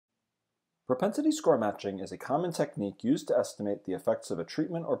Propensity score matching is a common technique used to estimate the effects of a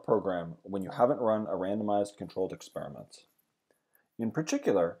treatment or program when you haven't run a randomized controlled experiment. In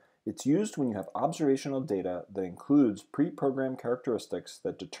particular, it's used when you have observational data that includes pre-programmed characteristics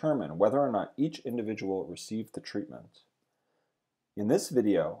that determine whether or not each individual received the treatment. In this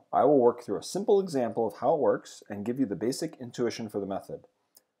video, I will work through a simple example of how it works and give you the basic intuition for the method.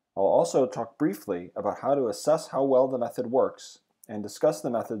 I'll also talk briefly about how to assess how well the method works and discuss the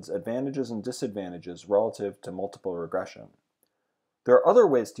method's advantages and disadvantages relative to multiple regression. There are other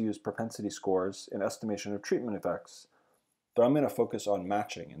ways to use propensity scores in estimation of treatment effects, but I'm going to focus on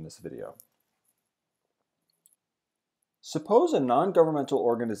matching in this video. Suppose a non-governmental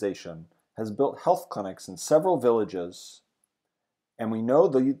organization has built health clinics in several villages, and we know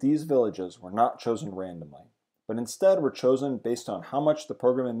these villages were not chosen randomly, but instead were chosen based on how much the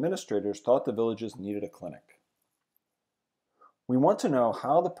program administrators thought the villages needed a clinic. We want to know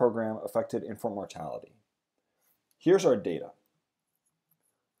how the program affected infant mortality. Here's our data.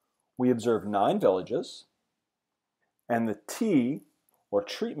 We observed 9 villages, and the T, or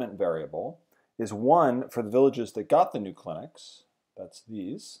treatment variable, is 1 for the villages that got the new clinics, that's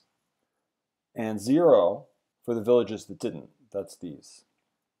these, and 0 for the villages that didn't, that's these.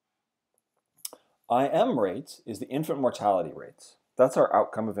 IM rate is the infant mortality rate. That's our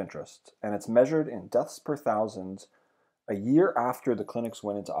outcome of interest, and it's measured in deaths per thousand a year after the clinics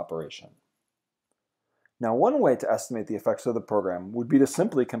went into operation. Now, one way to estimate the effects of the program would be to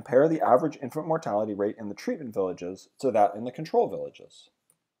simply compare the average infant mortality rate in the treatment villages to that in the control villages.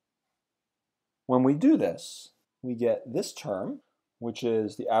 When we do this, we get this term, which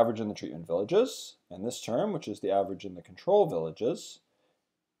is the average in the treatment villages, and this term, which is the average in the control villages.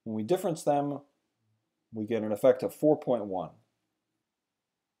 When we difference them, we get an effect of 4.1.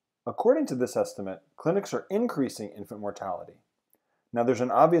 According to this estimate, clinics are increasing infant mortality. Now there's an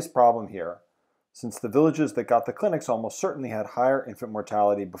obvious problem here, since the villages that got the clinics almost certainly had higher infant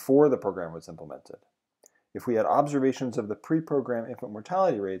mortality before the program was implemented. If we had observations of the pre-programmed infant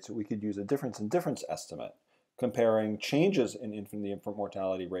mortality rates, we could use a difference in difference estimate, comparing changes in the infant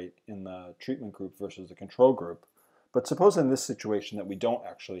mortality rate in the treatment group versus the control group. But suppose in this situation that we don't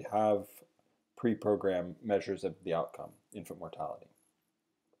actually have pre-programmed measures of the outcome, infant mortality.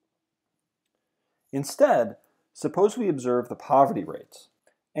 Instead, suppose we observe the poverty rates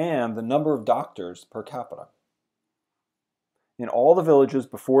and the number of doctors per capita in all the villages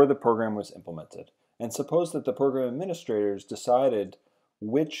before the program was implemented, and suppose that the program administrators decided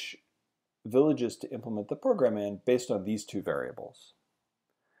which villages to implement the program in based on these 2 variables.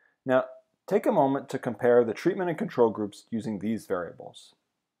 Now, take a moment to compare the treatment and control groups using these variables.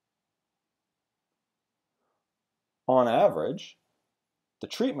 On average, the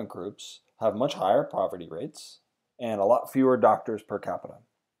treatment groups have much higher poverty rates and a lot fewer doctors per capita.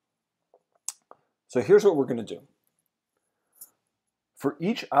 So here's what we're going to do. For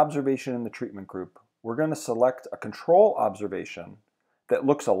each observation in the treatment group, we're going to select a control observation that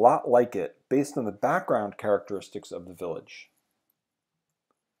looks a lot like it based on the background characteristics of the village.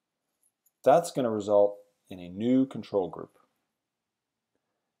 That's going to result in a new control group.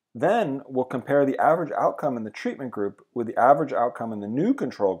 Then we'll compare the average outcome in the treatment group with the average outcome in the new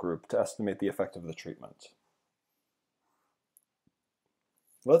control group to estimate the effect of the treatment.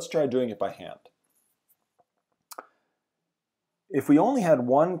 Let's try doing it by hand. If we only had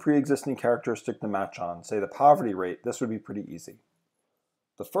one pre-existing characteristic to match on, say the poverty rate, this would be pretty easy.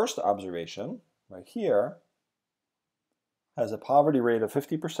 The first observation, right here, has a poverty rate of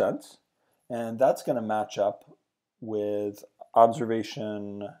 50%, and that's going to match up with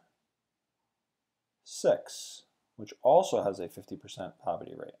observation 6, which also has a 50%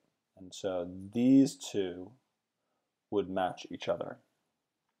 poverty rate. And so these 2 would match each other.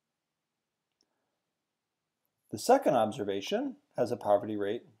 The second observation has a poverty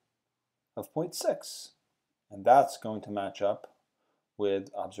rate of 0.6, and that's going to match up with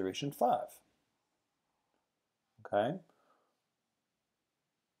observation 5. Okay?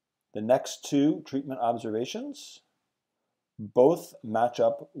 The next 2 treatment observations both match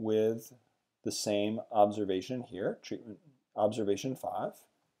up with the same observation here, treatment observation 5.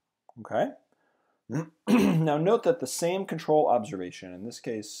 Okay? Now note that the same control observation, in this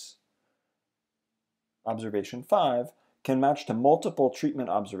case observation 5, can match to multiple treatment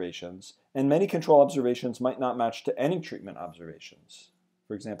observations, and many control observations might not match to any treatment observations.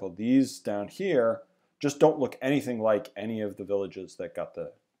 For example, these down here just don't look anything like any of the villages that got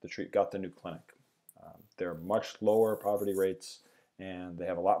the new clinic. They're much lower poverty rates, and they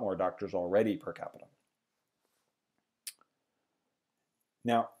have a lot more doctors already per capita.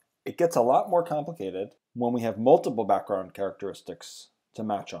 Now, it gets a lot more complicated when we have multiple background characteristics to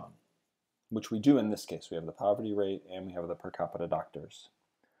match on. which we do in this case. We have the poverty rate and we have the per capita doctors.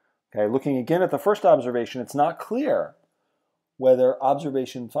 Okay, looking again at the first observation, it's not clear whether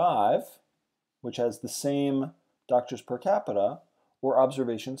observation 5, which has the same doctors per capita, or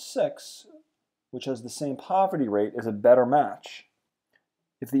observation 6, which has the same poverty rate, is a better match.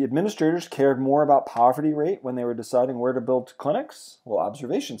 If the administrators cared more about poverty rate when they were deciding where to build clinics, well,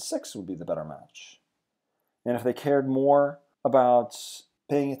 observation 6 would be the better match. And if they cared more about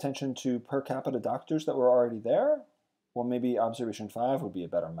paying attention to per capita doctors that were already there, well, maybe observation 5 would be a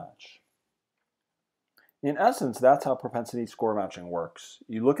better match. In essence, that's how propensity score matching works.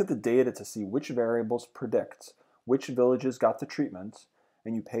 You look at the data to see which variables predict which villages got the treatment,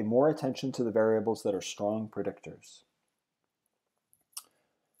 and you pay more attention to the variables that are strong predictors.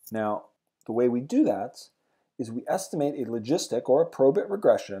 Now, the way we do that is we estimate a logistic or a probit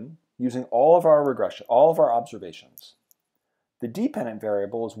regression using all of our observations. The dependent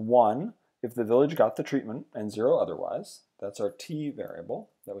variable is 1 if the village got the treatment and 0 otherwise. That's our t variable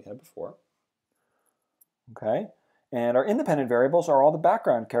that we had before. Okay, and our independent variables are all the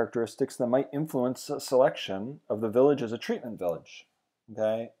background characteristics that might influence a selection of the village as a treatment village.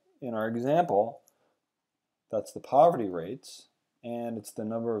 Okay, in our example, that's the poverty rates, and it's the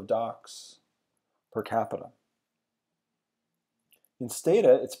number of docs per capita. In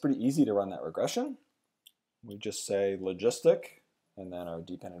Stata, it's pretty easy to run that regression. We just say logistic, and then our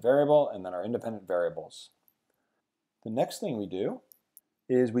dependent variable, and then our independent variables. The next thing we do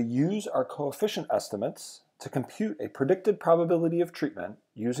is we use our coefficient estimates to compute a predicted probability of treatment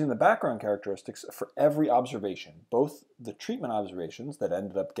using the background characteristics for every observation, both the treatment observations that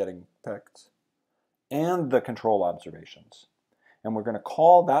ended up getting picked and the control observations. And we're going to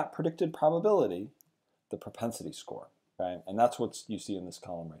call that predicted probability the propensity score. Okay? And that's what you see in this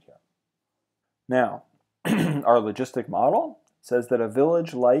column right here. Now, our logistic model says that a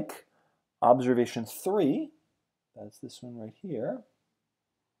village like observation 3, that's this one right here,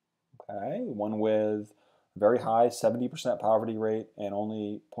 okay, one with very high 70% poverty rate and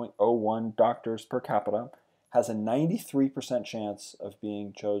only 0.01 doctors per capita, has a 93% chance of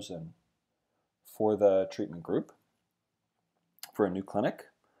being chosen for the treatment group for a new clinic.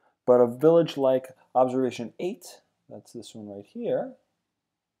 But a village like observation 8, that's this one right here,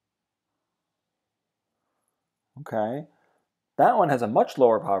 okay, that one has a much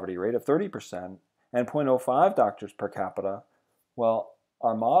lower poverty rate of 30% and 0.05 doctors per capita. Well,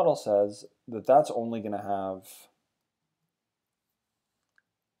 our model says that that's only going to have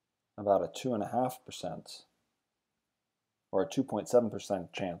about a 2.5% or a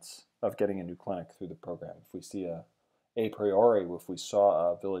 2.7% chance of getting a new clinic through the program if we see a priori, if we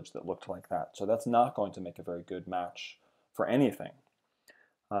saw a village that looked like that. So that's not going to make a very good match for anything.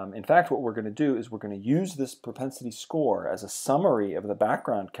 In fact, what we're going to do is we're going to use this propensity score as a summary of the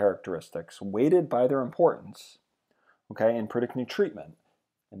background characteristics weighted by their importance, okay, in predicting treatment.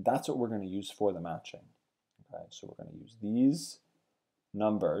 And that's what we're going to use for the matching. Okay, so we're going to use these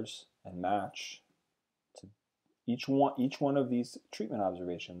numbers and match to each one of these treatment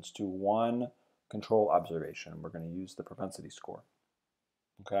observations to one control observation. We're going to use the propensity score.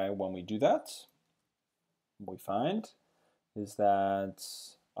 Okay, when we do that, what we find is that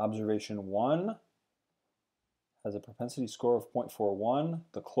observation 1 has a propensity score of 0.41.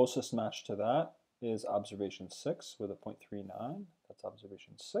 The closest match to that is observation 6 with a 0.39. That's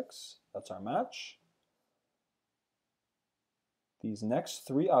observation 6. That's our match. These next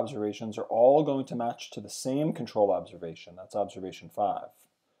 3 observations are all going to match to the same control observation. That's observation 5,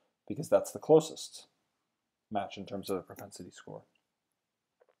 because that's the closest match in terms of the propensity score.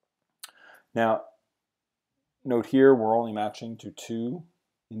 Now, note here we're only matching to 2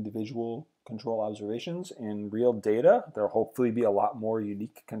 individual control observations. In real data, there'll hopefully be a lot more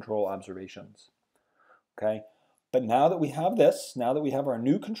unique control observations. Okay, but now that we have this, now that we have our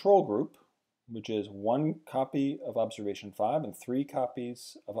new control group, which is 1 copy of observation 5 and 3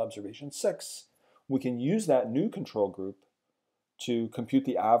 copies of observation 6, we can use that new control group to compute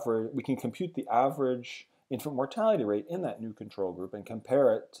the average. We can compute the average infant mortality rate in that new control group and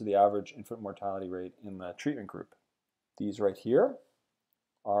compare it to the average infant mortality rate in the treatment group. These right here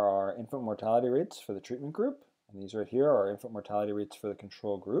are our infant mortality rates for the treatment group, and these right here are our infant mortality rates for the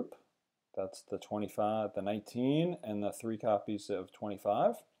control group. That's the 25, the 19, and the 3 copies of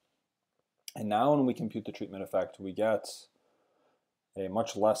 25. And now when we compute the treatment effect, we get a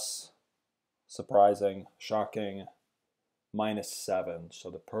much less surprising, shocking -7.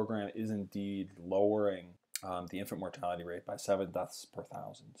 So the program is indeed lowering the infant mortality rate by 7 deaths per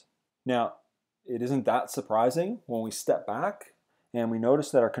 1,000. Now, it isn't that surprising when we step back and we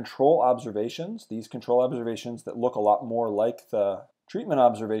notice that our control observations, these control observations that look a lot more like the treatment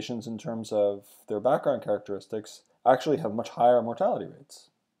observations in terms of their background characteristics actually have much higher mortality rates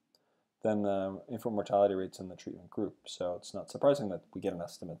than the infant mortality rates in the treatment group. So it's not surprising that we get an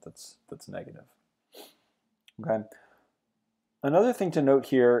estimate that's negative. Okay. Another thing to note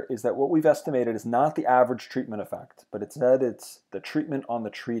here is that what we've estimated is not the average treatment effect, but instead it's the treatment on the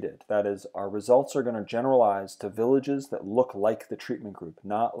treated. That is, our results are going to generalize to villages that look like the treatment group,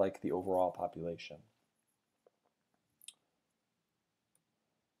 not like the overall population.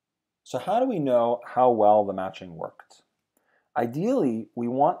 So how do we know how well the matching worked? Ideally, we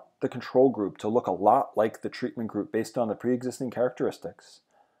want the control group to look a lot like the treatment group based on the pre-existing characteristics.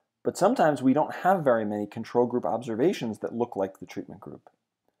 But sometimes we don't have very many control group observations that look like the treatment group.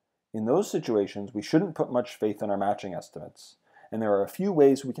 In those situations, we shouldn't put much faith in our matching estimates, and there are a few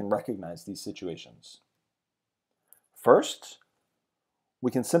ways we can recognize these situations. First, we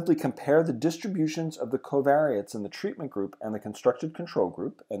can simply compare the distributions of the covariates in the treatment group and the constructed control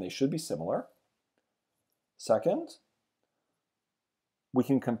group, and they should be similar. Second, we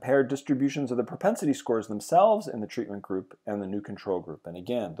can compare distributions of the propensity scores themselves in the treatment group and the new control group. And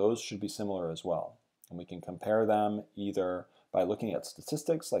again, those should be similar as well. And we can compare them either by looking at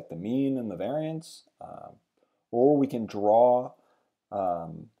statistics like the mean and the variance, or we can draw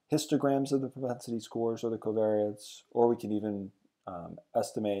histograms of the propensity scores or the covariates, or we can even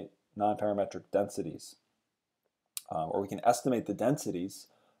estimate nonparametric densities. Or we can estimate the densities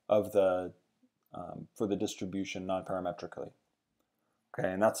of the for the distribution nonparametrically. Okay,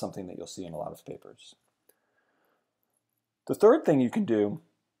 and that's something that you'll see in a lot of papers. The third thing you can do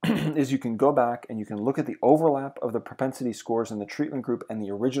is you can go back and you can look at the overlap of the propensity scores in the treatment group and the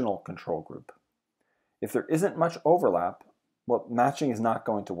original control group. If there isn't much overlap, well, matching is not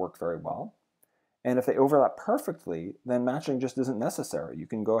going to work very well. And if they overlap perfectly, then matching just isn't necessary. You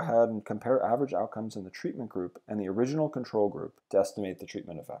can go ahead and compare average outcomes in the treatment group and the original control group to estimate the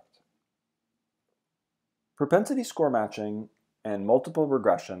treatment effect. Propensity score matching and multiple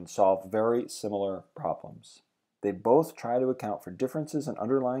regression solve very similar problems. They both try to account for differences in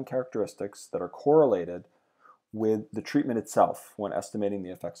underlying characteristics that are correlated with the treatment itself when estimating the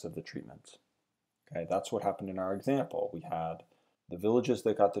effects of the treatment. Okay, that's what happened in our example. We had the villages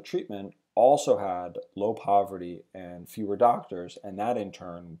that got the treatment also had low poverty and fewer doctors, and that in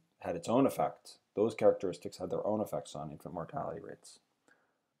turn had its own effect. Those characteristics had their own effects on infant mortality rates.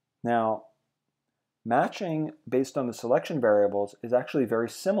 Now, matching based on the selection variables is actually very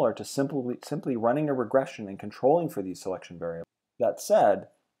similar to simply running a regression and controlling for these selection variables. That said,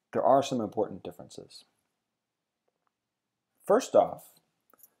 there are some important differences. First off,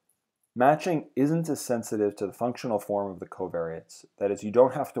 matching isn't as sensitive to the functional form of the covariates. That is, you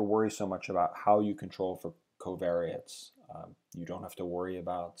don't have to worry so much about how you control for covariates. You don't have to worry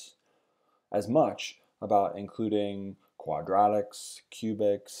as much about including quadratics,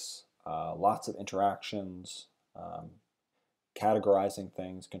 cubics, lots of interactions, categorizing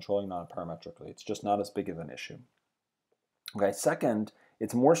things, controlling nonparametrically. It's just not as big of an issue. Okay, second,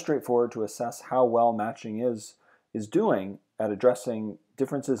 it's more straightforward to assess how well matching is doing at addressing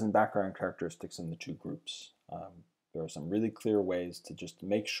differences in background characteristics in the two groups. There are some really clear ways to just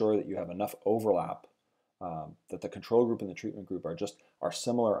make sure that you have enough overlap, that the control group and the treatment group are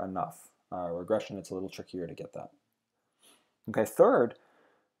similar enough. Regression, it's a little trickier to get that. Okay, third,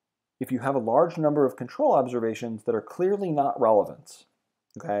 if you have a large number of control observations that are clearly not relevant,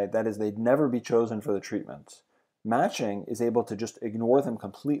 okay, that is, they'd never be chosen for the treatment, matching is able to just ignore them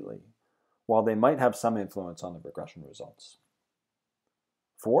completely, while they might have some influence on the regression results.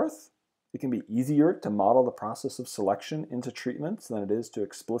 Fourth, it can be easier to model the process of selection into treatments than it is to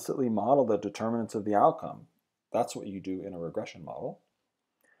explicitly model the determinants of the outcome. That's what you do in a regression model.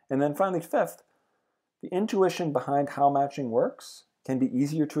 And then finally, fifth, the intuition behind how matching works can be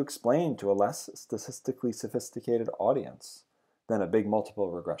easier to explain to a less statistically sophisticated audience than a big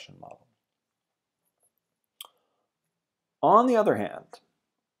multiple regression model. On the other hand,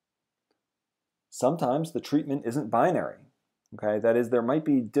 sometimes the treatment isn't binary. Okay, that is, it may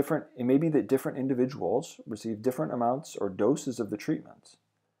be that different individuals receive different amounts or doses of the treatment.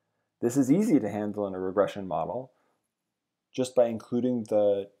 This is easy to handle in a regression model just by including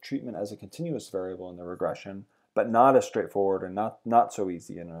the treatment as a continuous variable in the regression, but not as straightforward and not so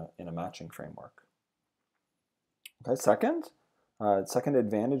easy in a matching framework. Okay, second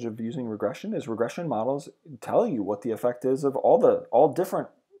advantage of using regression is regression models tell you what the effect is of all different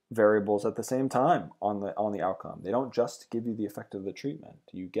variables at the same time on the outcome. They don't just give you the effect of the treatment.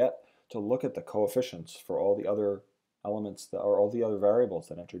 You get to look at the coefficients for all the other elements or all the other variables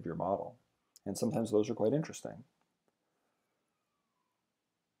that entered your model. And sometimes those are quite interesting.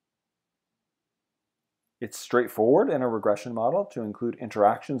 It's straightforward in a regression model to include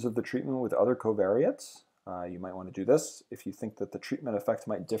interactions of the treatment with other covariates. You might want to do this if you think that the treatment effect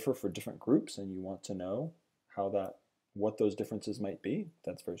might differ for different groups and you want to know what those differences might be.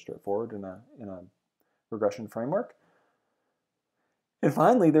 That's very straightforward in a regression framework. And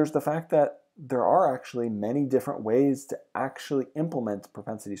finally, there's the fact that there are actually many different ways to actually implement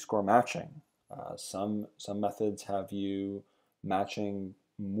propensity score matching. Some methods have you matching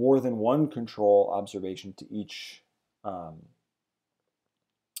more than one control observation to each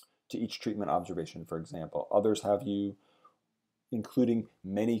treatment observation, for example. Others have you including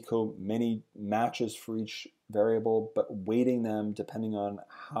many matches for each variable, but weighting them depending on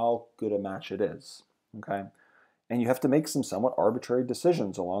how good a match it is. Okay, and you have to make some somewhat arbitrary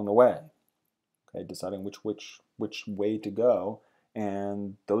decisions along the way. Okay, deciding which way to go,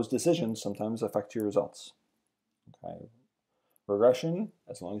 and those decisions sometimes affect your results. Okay, regression,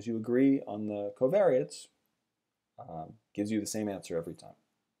 as long as you agree on the covariates, gives you the same answer every time.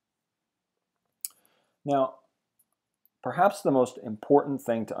 Now, perhaps the most important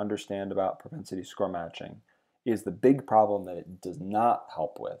thing to understand about propensity score matching is the big problem that it does not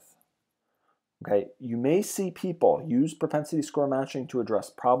help with. Okay, you may see people use propensity score matching to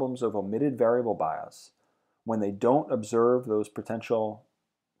address problems of omitted variable bias when they don't observe those potential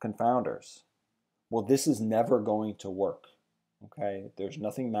confounders. Well, this is never going to work. Okay, there's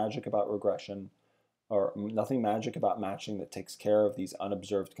nothing magic about regression or nothing magic about matching that takes care of these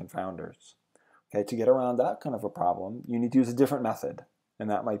unobserved confounders. Okay, to get around that kind of a problem, you need to use a different method, and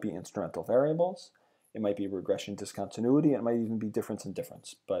that might be instrumental variables, it might be regression discontinuity, it might even be difference in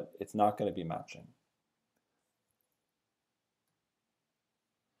difference, but it's not going to be matching.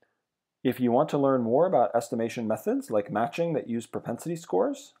 If you want to learn more about estimation methods like matching that use propensity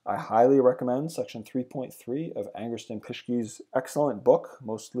scores, I highly recommend section 3.3 of Angersten-Pischke's excellent book,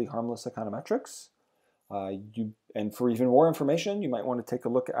 Mostly Harmless Econometrics. And for even more information, you might want to take a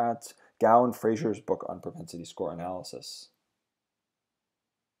look at Gao and Fraser's book on propensity score analysis.